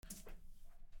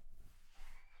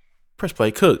Press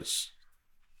play, cause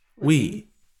we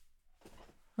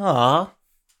Ah.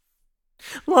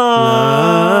 live.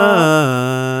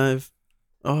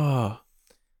 Oh,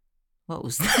 What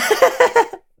was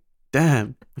that?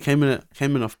 damn! I came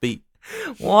in off beat.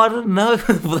 Well, I didn't know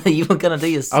that you were gonna do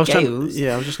your I was scales.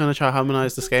 I was just gonna try to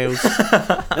harmonize the scales.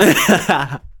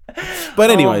 But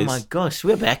anyways, Oh my gosh,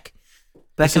 we're back.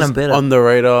 Back this and is I'm better. on the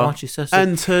radar. Aren't you so sick?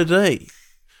 And today,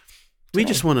 we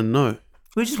just want to know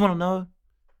We just want to know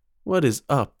what is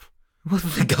up what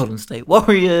the Golden State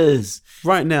Warriors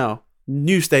right now.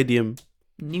 New stadium.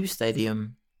 new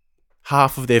stadium.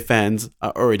 Half of their fans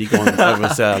are already gone over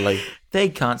to LA. They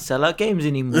can't sell out games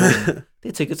anymore.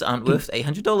 Their tickets aren't worth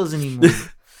 $800 anymore.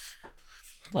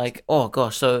 Like, oh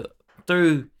gosh, so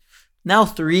through now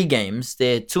 3 games,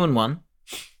 they're 2-1.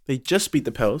 They just beat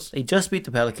the Pels. They just beat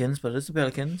the Pelicans, but it's the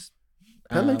Pelicans.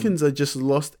 Pelicans are just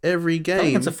lost every game.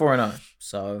 Pelicans are 4-0,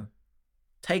 so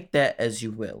take that as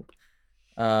you will.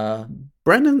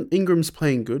 Brandon Ingram's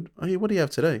playing good. Oh, yeah, what do you have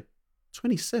today?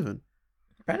 27.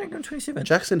 Brandon Ingram 27.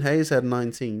 Jackson Hayes had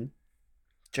 19.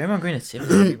 Draymond Green had 7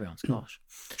 rebounds. Gosh,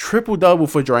 Triple double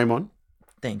for Draymond.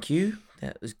 thank you.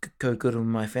 That was go good on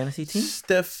my fantasy team.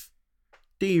 Steph,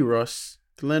 D. Ross,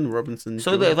 Glenn Robinson.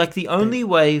 So the only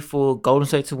way for Golden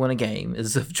State to win a game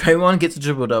is if Draymond gets a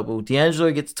triple double,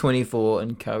 D'Angelo gets 24,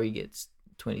 and Curry gets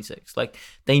 26. Like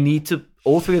they need to,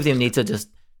 all 3 of them need to just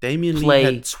Damian play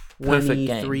Lee had perfect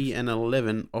 23 games. and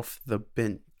 11 off the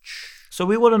bench. So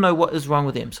we want to know what is wrong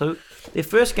with them. So their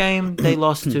first game they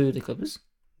lost to the Clippers.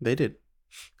 They did.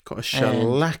 Got a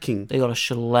shellacking. They got a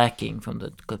shellacking from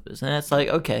the Clippers, and it's like,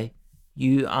 okay,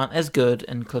 you aren't as good,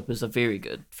 and Clippers are very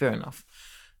good. Fair enough.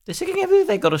 The second game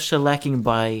they got a shellacking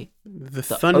by The the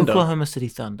Thunder. Oklahoma City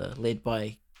Thunder, led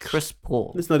by Chris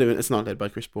Paul. It's not led by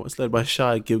Chris Paul. It's led by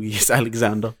Shai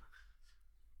Gilgeous-Alexander.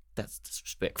 That's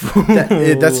disrespectful.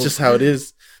 That's just how it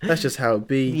is. That's just how it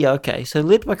be. Yeah, okay. So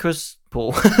led by Chris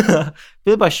Paul,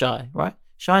 led by Shai, right?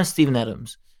 Shai and Steven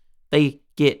Adams. They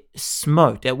get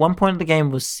smoked. At one point in the game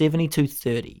it was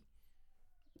 72-30.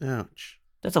 Ouch.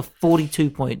 That's a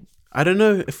 42-point. I don't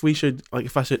know if I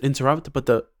should interrupt, but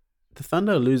the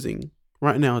Thunder are losing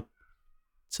right now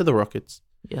to the Rockets.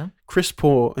 Yeah. Chris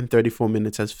Paul in 34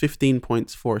 minutes has 15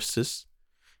 points, 4 assists,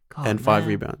 God, and 5 man.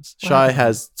 rebounds. What Shai happened?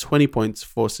 has 20 points,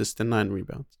 4 assists, and 9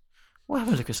 rebounds. What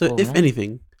happened to Chris So, Paul? if man?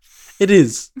 anything, it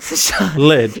is Shai.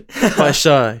 led by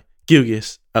Shai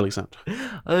Gilgeous-Alexander.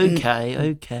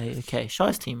 Okay.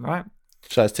 Shai's team, right?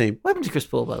 Shai's team. What happened to Chris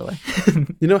Paul, by the way?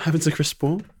 You know what happened to Chris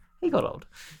Paul? He got old.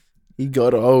 He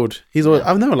got old.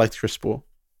 I've never liked Chris Paul.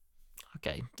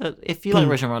 Okay. If you like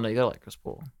Rajon Rondo, you gotta like Chris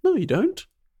Paul. No, you don't.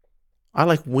 I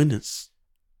like winners.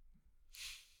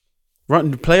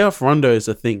 Playoff Rondo is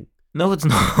a thing. No, it's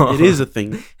not. It is a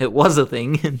thing. It was a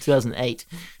thing in 2008.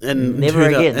 And Never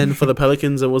again. And for the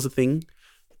Pelicans, it was a thing.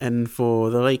 And for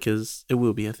the Lakers, it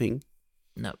will be a thing.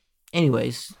 No.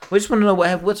 Anyways, we just want to know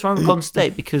what's wrong with Golden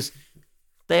State because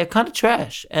they are kind of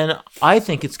trash. And I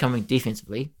think it's coming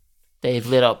defensively. They've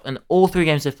let up, in all 3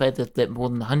 games they've played, they've let more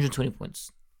than 120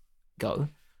 points go.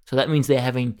 So that means they're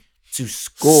having to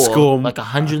score like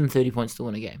 130 points to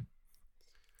win a game,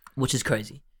 which is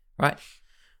crazy, right?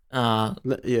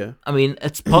 Yeah. I mean,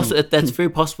 it's possible. That's very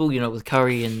possible, with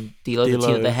Curry and D'Lo, the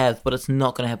team that they have, but it's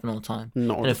not going to happen all the time.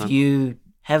 Not all And the if time. you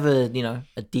have a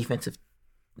defensive,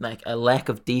 like a lack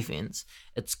of defense,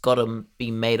 it's got to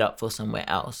be made up for somewhere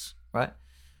else, right?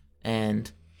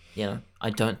 And I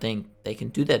don't think they can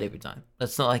do that every time.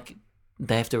 It's not like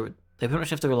they pretty much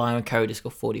have to rely on Curry to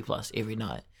score 40 plus every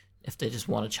night if they just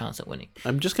want a chance at winning.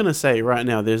 I'm just going to say right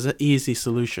now, there's an easy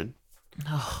solution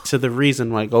to the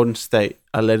reason why Golden State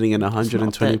are letting in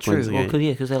 120 points a game. Well,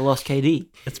 because they lost KD.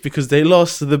 It's because they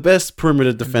lost the best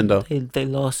perimeter defender They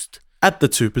lost. at the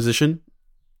 2 position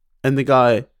and the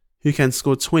guy who can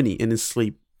score 20 in his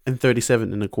sleep and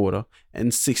 37 in a quarter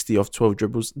and 60 off 12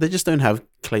 dribbles. They just don't have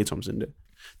Klay Thompson there.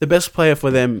 The best player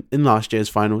for them in last year's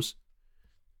finals,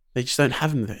 they just don't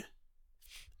have him there.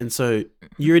 And so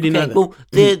you already know that. Well,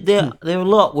 they're a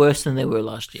lot worse than they were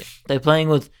last year. They're playing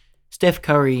with Steph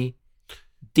Curry,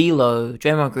 D'Lo,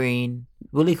 Draymond Green,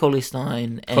 Willie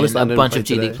Cauley-Stein, and Cauley-Stein a didn't bunch play of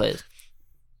G League today. players.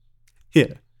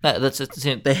 Yeah. That's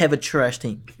it. They have a trash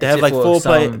team. They have like Except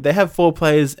for They have 4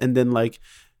 players, and then like,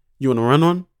 you want to run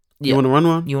one? Yeah. You want to run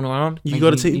one? You want to run on? You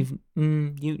got a team?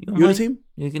 You You want a team?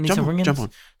 You need Jump some on, ring-ins. jump on.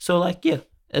 So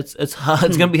it's hard.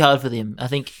 It's gonna be hard for them. I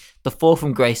think the fall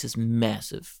from grace is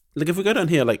massive. Like if we go down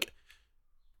here, like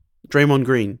Draymond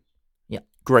Green, Yeah.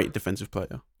 great defensive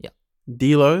player. Yeah.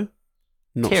 D'Lo,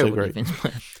 not Terrible so great. defense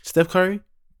player. Steph Curry,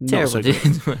 not Terrible so great.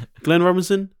 defense player. Glenn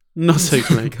Robinson, not so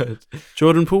great. Good.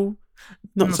 Jordan Poole,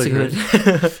 not so great.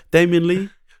 good. Damian Lee,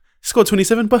 Scored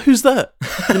 27, but who's that?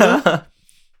 You know?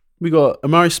 We got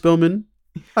Amari Spellman.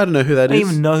 I don't know who that I don't is.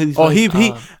 even know who these Oh,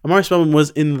 players are. Amari Spellman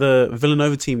was in the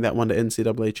Villanova team that won the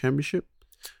NCAA championship.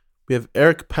 We have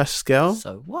Eric Pascal.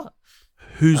 So what?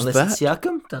 Who's Unless that? it's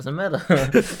Siakam, doesn't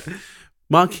matter.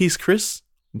 Marquise Chris,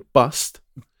 bust.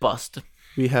 Bust.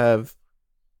 We have,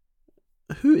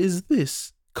 who is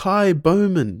this? Kai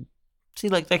Bowman. See,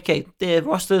 like, okay, their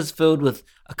roster is filled with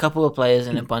a couple of players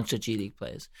and a bunch of G League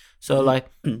players. So,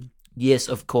 like, yes,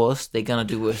 of course, they're going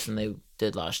to do worse than they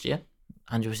did last year,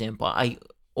 100%. But I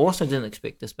also didn't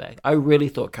expect this back. I really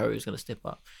thought Curry was going to step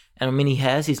up. And I mean,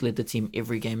 he's led the team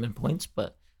every game in points,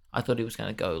 but I thought he was going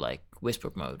to go, like,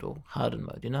 Westbrook mode or Harden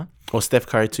mode, you know? Or Steph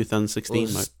Curry 2016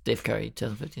 Or mode. Steph Curry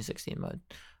 2015-16 mode.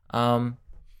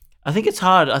 I think it's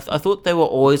hard. I thought they were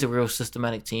always a real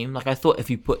systematic team. Like, I thought if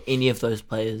you put any of those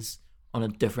players on a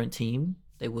different team,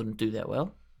 they wouldn't do that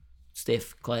well.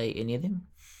 Steph, Clay, any of them.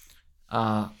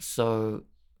 So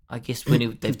I guess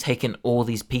when they've taken all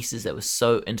these pieces that were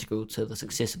so integral to the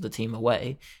success of the team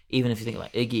away, even if you think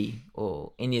like Iggy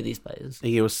or any of these players,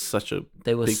 Iggy was such a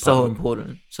they were big so part of it.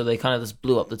 important. So they kind of just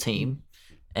blew up the team,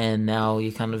 and now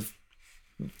you're kind of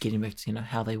getting back to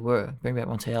how they were. Bring back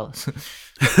Monte Ellis.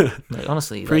 Like,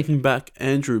 honestly, bringing back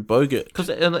Andrew Bogut. because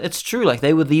it's true. Like,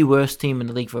 they were the worst team in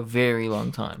the league for a very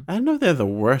long time. I know they're the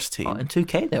worst team. Oh, in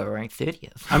 2K, they were ranked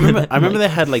 30th. I remember they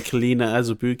had like Kalina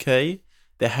Azubuike.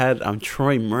 They had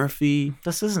Troy Murphy.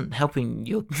 This isn't helping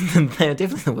you. They're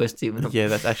definitely the worst team in the Yeah,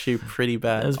 that's actually pretty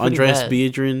bad. That was pretty Andreas bad.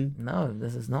 Biedrin. No,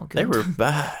 this is not good. They were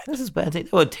bad. This is bad. They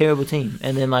were a terrible team.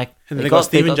 And then, like, And they got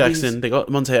Steven these- Jackson. They got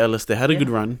Monte Ellis. They had a Yeah. good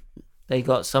run. They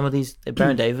got some of these.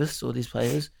 Baron Davis, all these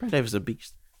players. Brad Davis is a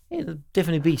beast. Yeah, they're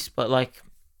definitely beasts. But, like,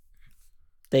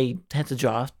 they had to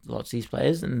draft lots of these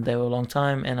players, and they were a long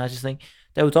time. And I just think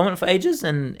they were dominant for ages.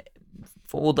 And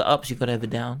for all the ups, you've got to have a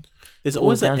down. There's All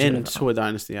always an downs you end have. to a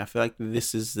dynasty. I feel like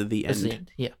this is the That's end. the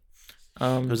end.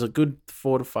 Yeah. It was a good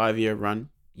 4 to 5 year run.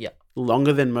 Yeah.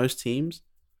 Longer than most teams.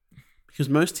 Because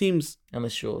most teams,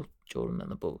 Unless you're Jordan and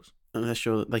the Bulls. unless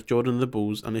you're like Jordan and the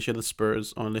Bulls, unless you're the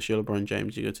Spurs, or unless you're LeBron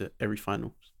James, you go to every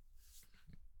finals.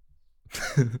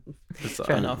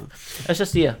 Fair enough. It's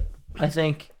just, yeah, I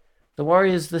think the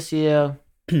Warriors this year,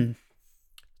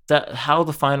 that how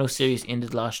the final series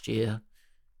ended last year,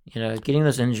 getting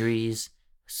those injuries,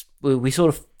 we sort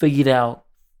of figured out,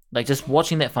 like, just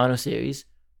watching that final series,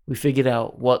 we figured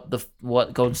out what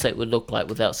Golden State would look like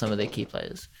without some of their key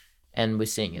players, and we're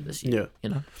seeing it this year.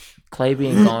 Yeah. Clay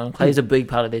being gone, Clay's a big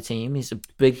part of their team. He's the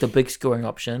big scoring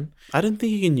option. I don't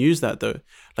think you can use that though.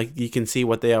 Like you can see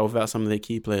what they are without some of their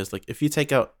key players. Like if you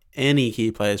take out any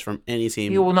key players from any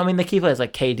team Yeah, well, I mean, the key players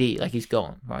like KD, like, he's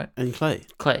gone, right? and Clay,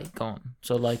 Clay gone.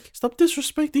 So, like, stop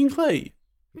disrespecting Clay.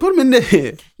 Put him in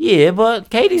there. yeah, but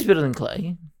KD's better than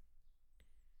Clay.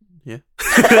 Yeah.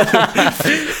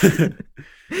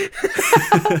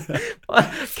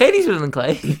 Katie's better than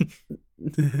Clay.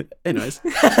 Anyways,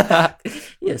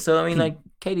 Yeah, so I mean, like,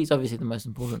 Katie's obviously the most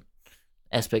important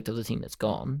aspect of the team that's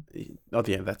gone. oh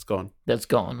yeah, that's gone. That's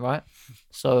gone, right?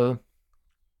 So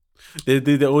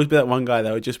There'd always be that one guy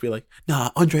that would just be like, "Nah,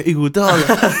 Andre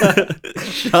Iguodala."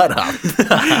 Shut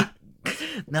up,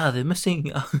 no, they're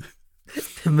missing.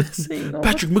 They're missing.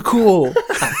 Patrick McCaw.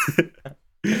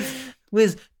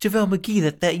 Where's JaVale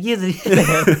McGee that year that he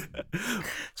had?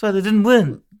 That's why they didn't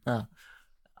win. No.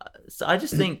 So I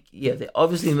just think, yeah, they're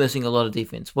obviously missing a lot of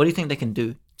defense. What do you think they can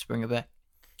do to bring it back?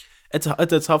 It's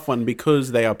a tough one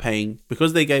because they are paying,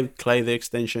 because they gave Clay the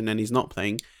extension and he's not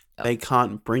playing. They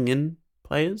can't bring in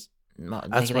players. They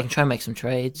That's can try and make some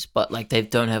trades, but, like, they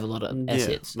don't have a lot of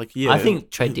assets. Yeah, I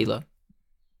think trade D'Lo.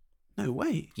 no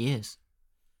way. Yes,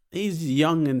 He's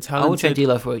young and I would trade talented.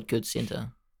 D'Lo for a good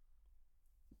center.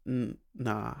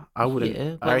 Nah, I wouldn't.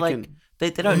 Yeah, I but, reckon.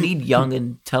 like, they don't need young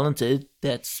and talented.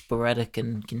 That's sporadic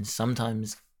and can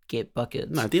sometimes get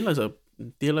buckets. No, D'Lo's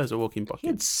a walking He bucket.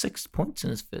 had 6 points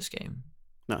in his first game.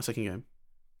 No, second game.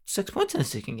 6 points in his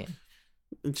second game.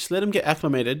 Just let him get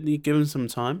acclimated. You give him some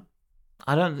time.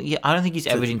 I don't think he's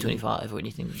averaging 25 or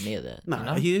anything near that.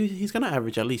 No, you know? he's gonna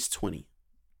average at least 20.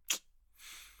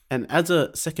 And as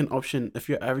a second option, if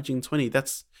you're averaging 20,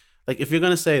 that's like, if you're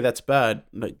gonna say that's bad,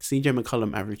 like CJ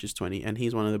McCollum averages 20, and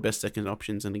he's one of the best second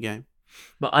options in the game.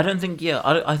 But I don't think. Yeah,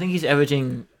 I think he's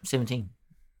averaging 17.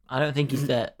 I don't think he's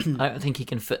that. I don't think he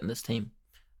can fit in this team.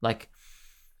 Like,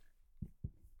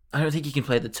 I don't think he can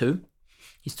play the two.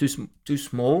 He's too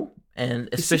small, and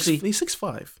especially he's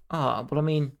 6'5". but I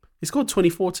mean, He scored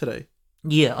 24 today.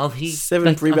 yeah, 7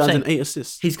 like, I'm rebounds saying, and 8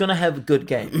 assists. He's gonna have good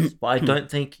games, but I don't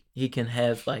think he can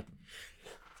have, like.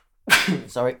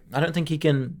 I don't think he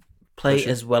can play Pressure.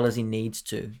 as well as he needs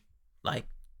to, like,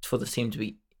 for the team to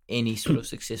be any sort of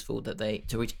successful to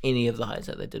reach any of the heights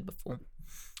that they did before.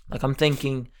 Like I'm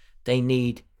thinking they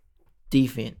need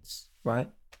defense,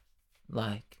 right?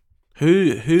 Like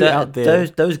who out there?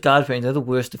 Those guard pairings, they're the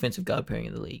worst defensive guard pairing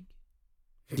in the league.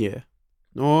 Yeah.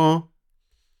 Or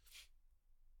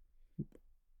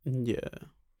yeah.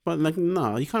 But like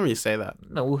no, you can't really say that.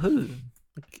 No, well, who?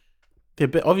 They're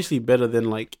obviously better than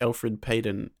like Alfred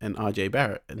Payton and RJ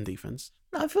Barrett in defense.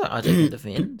 No, I feel like RJ can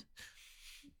defend.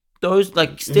 Those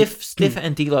like Steph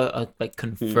and D'Lo are like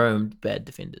confirmed bad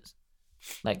defenders.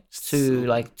 Like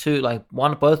both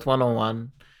 1-on-1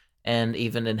 and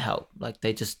even in help. Like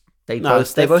Steph is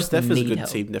a need good help.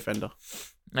 team defender.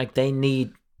 Like they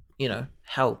need,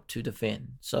 help to defend.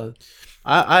 So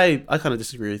I kind of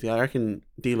disagree with you. I reckon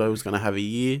D'Lo is gonna have a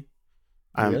year.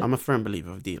 Really? I'm a firm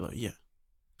believer of D'Lo. Yeah,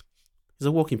 he's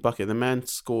a walking bucket. The man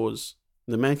scores.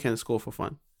 The man can score for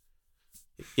fun.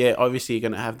 Yeah, obviously you're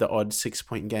gonna have the odd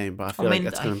 6-point game, but I feel like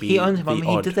that's gonna be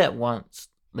he did that once.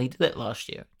 He did that last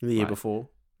year. The year before.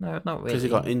 No, not really. Because he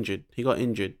got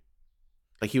injured.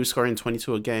 Like he was scoring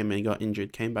 22 a game and he got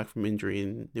injured. Came back from injury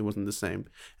and it wasn't the same.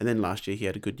 And then last year he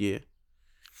had a good year.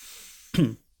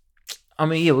 I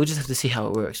mean, yeah, we'll just have to see how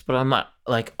it works. But I'm not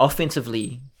like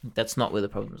offensively. That's not where the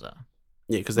problems are.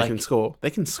 Yeah, because they can score. They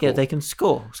can score. Yeah, they can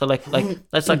score. So like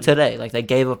that's like today. Like they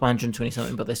gave up 120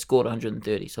 something, but they scored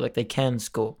 130. So like they can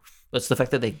score. But it's the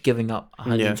fact that they're giving up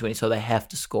 120, so they have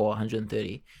to score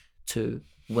 130 to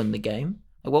win the game.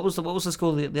 Like what was the score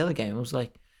of the other game? It was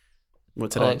like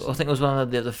what today? I think it was one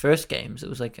of the first games. It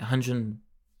was like 100.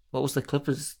 What was the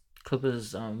Clippers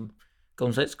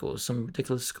Golden State scores? Some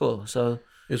ridiculous score. So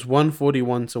it's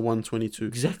 141 to 122.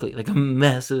 Exactly, like a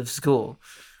massive score.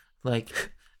 Like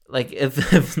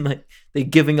if like they're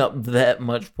giving up that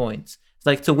much points, it's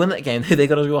like to win that game they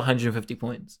got to score 150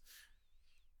 points.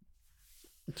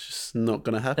 It's just not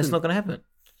gonna happen. It's not gonna happen.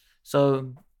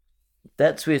 So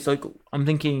that's where it's like I'm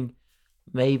thinking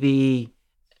maybe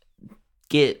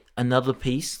get another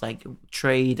piece, like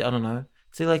trade. I don't know.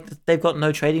 See, like they've got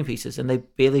no trading pieces and they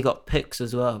barely got picks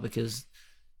as well because,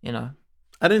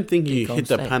 I don't think you hit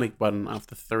the panic button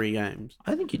after 3 games.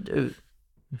 I think you do.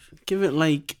 Give it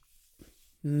like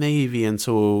maybe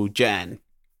until Jan.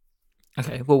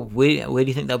 Okay, well, where do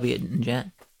you think they'll be in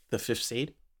Jan? The 5th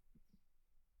seed.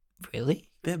 Really?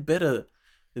 They're better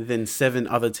than 7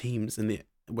 other teams in the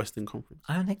Western Conference.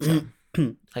 I don't think so.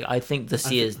 Like I think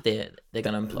this year's they're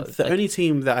gonna implode. The only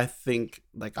team that I think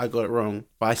like I got it wrong,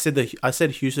 but I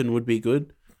said Houston would be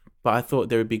good, but I thought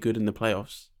they would be good in the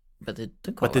playoffs. But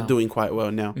they're doing quite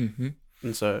well now,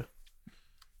 and so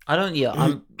I don't. Yeah,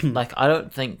 I'm like I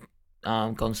don't think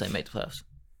Golden State make the playoffs.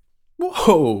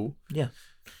 Whoa! Yeah,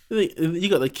 you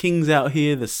got the Kings out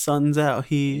here, the Suns out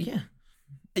here. Yeah,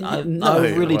 I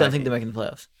really don't think they're making the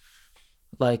playoffs.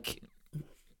 Like,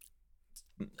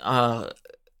 I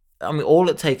mean, all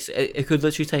it takes, it could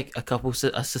literally take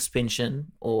a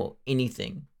suspension or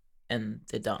anything, and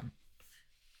they're done.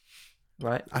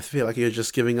 Right? I feel like you're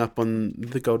just giving up on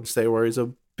the Golden State Warriors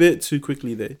a bit too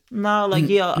quickly there. No, like,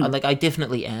 yeah, like, I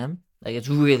definitely am. Like, it's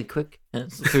really quick, and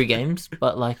it's 3 games,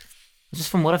 but, like, just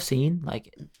from what I've seen,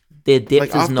 like, their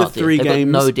depth is not there. They've got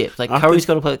no depth. Like, Curry's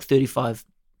got to play, like, 35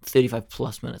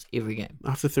 plus minutes every game.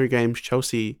 After 3 games,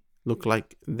 Chelsea looked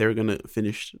like they're going to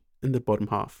finish in the bottom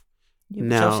half. Yeah,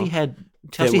 now,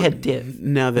 Chelsea had depth.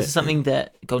 Now this is something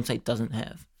that Golden State doesn't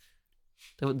have.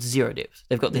 They've got 0 depth.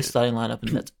 They've got their starting lineup,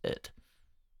 and that's it.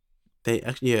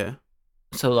 Yeah.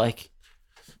 So like,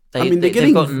 they're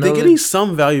getting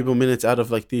some valuable minutes out of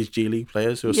like these G League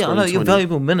players who are scoring 20. You're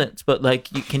valuable minutes, but like,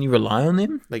 can you rely on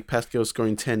them? Like Pascal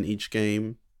scoring 10 each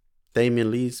game.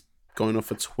 Damian Lee's going off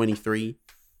for 23.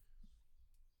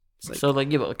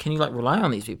 But can you like rely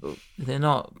on these people? They're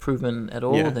not proven at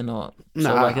all. Yeah. They're not.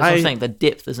 So like, that's what I'm saying. The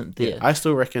depth isn't there. Yeah, I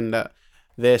still reckon that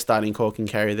their starting core can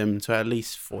carry them to at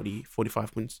least 40,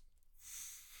 45 wins.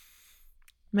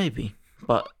 Maybe,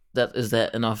 but is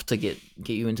that enough to get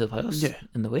you into the playoffs? Yeah.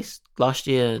 In the West last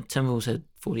year, Timberwolves had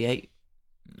 48.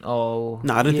 Oh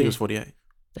no, I don't think it was 48.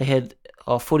 They had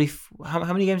 40.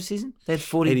 How many games a season? They had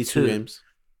 42 82 games.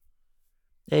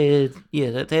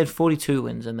 They had 42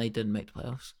 wins and they didn't make the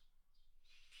playoffs.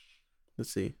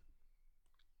 Let's see.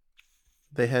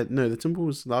 The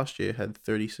Timberwolves last year had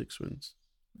 36 wins.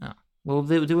 Oh. Well,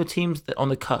 there were teams that on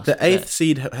the cusp. The 8th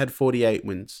seed had 48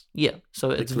 wins. Yeah,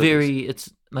 so it's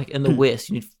like in the West,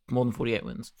 you need more than 48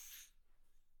 wins.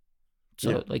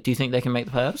 So, like, do you think they can make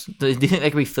the playoffs? Do you think they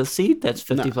can be 5th seed? That's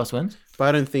 50 plus wins? But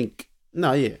I don't think...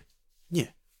 No, yeah. Yeah.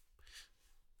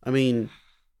 I mean...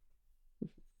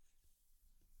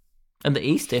 In the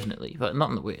East, definitely, but not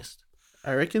in the West.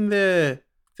 I reckon they're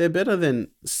better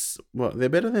than... Well, they're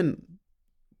better than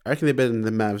I reckon they're better than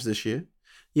the Mavs this year.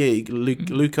 Yeah,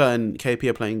 Luka and KP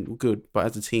are playing good, but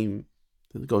as a team,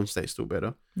 the Golden State's still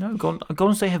better. No,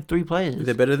 Golden State have 3 players.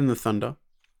 They're better than the Thunder.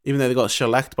 Even though they got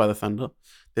shellacked by the Thunder,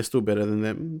 they're still better than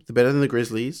them. They're better than the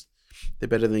Grizzlies. They're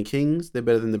better than the Kings. They're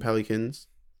better than the Pelicans.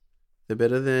 They're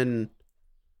better than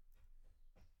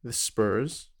the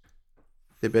Spurs.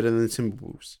 They're better than the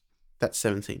Timberwolves. That's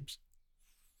 7 teams.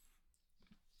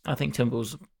 I think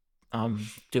Timberwolves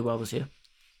do well this year.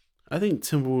 I think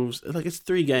Timberwolves, like, it's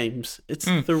 3 games. It's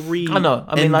 3 I know.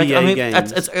 I mean, NBA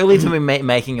games. it's early to be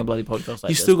making a bloody podcast like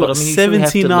You this. still got but, I mean, you still have to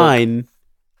 79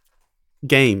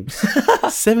 games.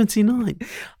 79.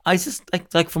 I just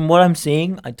like from what I'm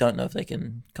seeing, I don't know if they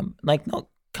can not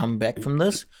come back from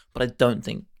this, but I don't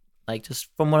think just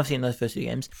from what I've seen in those first 2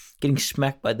 games, getting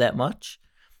smacked by that much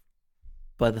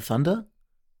by the Thunder.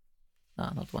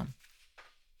 Nah, not one.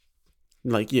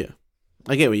 Like, yeah.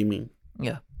 I get what you mean.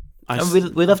 Yeah.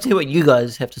 We'd love to hear what you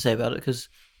guys have to say about it, because,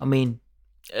 I mean,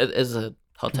 it is a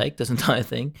hot take, this entire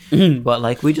thing.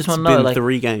 But, we just want to know,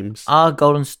 3 games. Are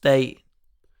Golden State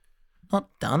not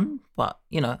done, but,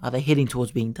 are they heading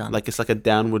towards being done? It's like a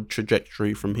downward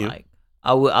trajectory from here.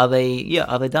 Are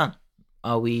they done?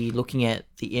 Are we looking at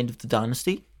the end of the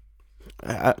dynasty?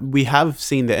 We have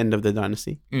seen the end of the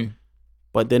dynasty,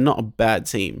 but they're not a bad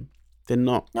team. They're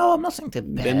not. No, I'm not saying they're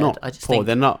bad. They're not I just poor. think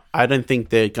They're not. I don't think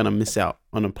they're gonna miss out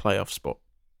on a playoff spot.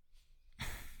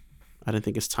 I don't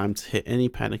think it's time to hit any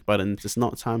panic buttons. It's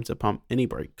not time to pump any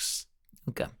brakes.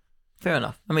 Okay, fair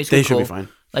enough. I mean, they should be fine.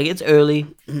 It's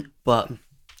early, but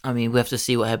I mean, we have to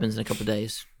see what happens in a couple of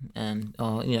days and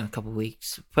a couple of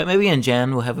weeks. But maybe in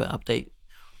Jan we'll have an update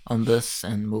on this,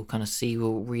 and we'll kind of see.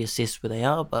 We'll reassess where they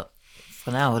are, but. For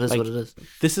now, it is what it is.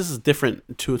 This is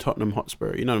different to a Tottenham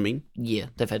Hotspur. You know what I mean? Yeah,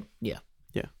 they've had. Yeah.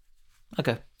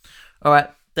 Okay. All right.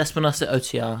 That's been us at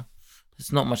OTR.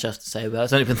 There's not much else to say about it.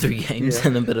 It's only been 3 games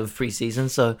and a bit of preseason.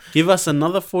 So give us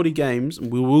another 40 games,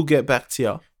 and we will get back to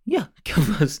you. Yeah,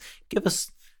 give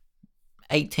us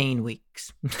 18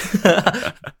 weeks.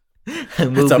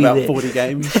 And we'll be about there. 40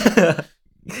 games.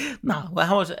 No, well,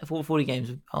 how much for 40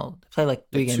 games? Oh, they play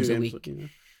 3 games a week.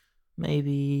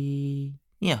 Maybe.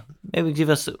 Yeah, maybe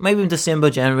in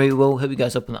December, January, we'll hit you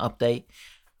guys up on the update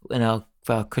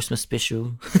for our Christmas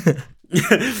special.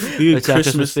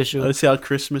 Christmas special. It's our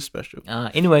Christmas special.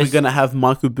 Anyways, we're gonna have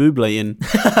Michael Bublé in.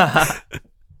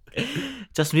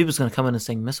 Justin Bieber's gonna come in and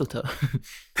sing Mistletoe.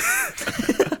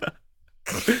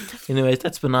 Anyways,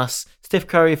 that's been us. Steph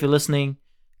Curry, if you're listening,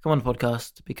 come on the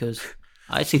podcast, because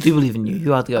I actually do believe in you.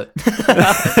 You are the GOAT.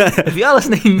 If you are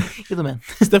listening, you're the man.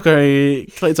 Steph Curry,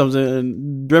 Klay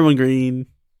Thompson, Draymond Green,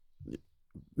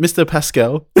 Mr.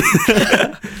 Pascal,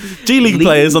 G League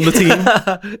players on the team.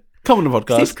 Come on the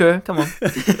podcast. Steve Kerr, come on.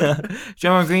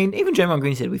 Draymond Green, even Draymond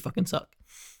Green said we fucking suck.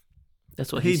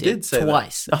 That's what he said did say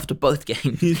twice after both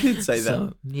games. He did say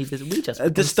so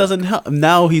that. This doesn't help.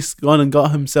 Now he's gone and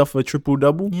got himself a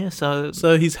triple-double. Yeah, so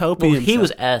he's helping himself. He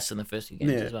was ass in the first 2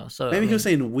 games as well. So maybe he was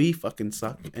saying we fucking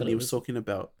suck, and he was talking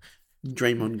about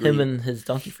Draymond Green. Him and his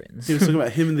donkey friends. He was talking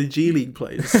about him and the G League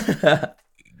players.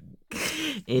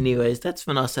 Anyways, that's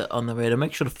been us at On The Radar.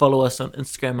 Make sure to follow us on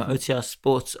Instagram at OTR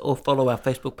Sports, or follow our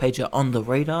Facebook page at On The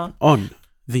Radar. On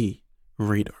The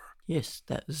Radar. Yes,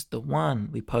 that is the one.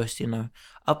 We post,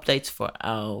 updates for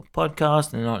our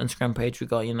podcast, and on our Instagram page we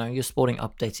got, your sporting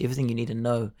updates, everything you need to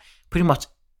know, pretty much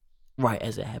right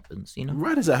as it happens,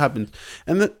 Right as it happens.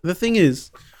 And the thing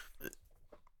is,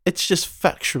 it's just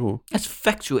factual. It's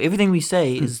factual. Everything we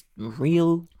say is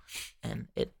real, and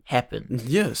it happened.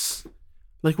 Yes.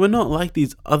 We're not like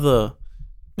these other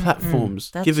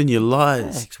platforms giving you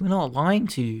lies. Facts. We're not lying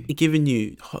to you. Giving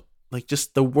you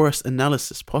just the worst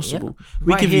analysis possible. Yep.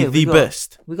 We give you the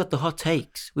best. We got the hot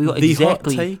takes. We got the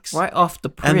exactly hot takes right off the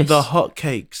press. And the hot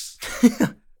cakes.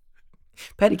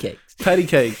 Patty cakes. Patty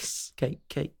cakes.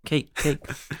 Cake.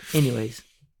 Anyways.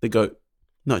 The GOAT.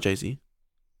 Not Jay-Z.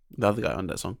 The other guy on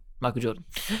that song. Michael Jordan.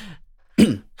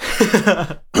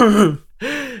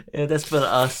 Yeah, that's been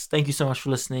us. Thank you so much for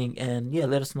listening. And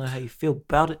let us know how you feel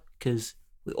about it, because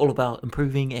we're all about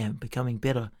improving and becoming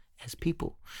better as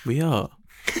people. We are.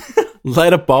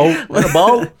 Later, bowl. Later,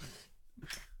 bowl.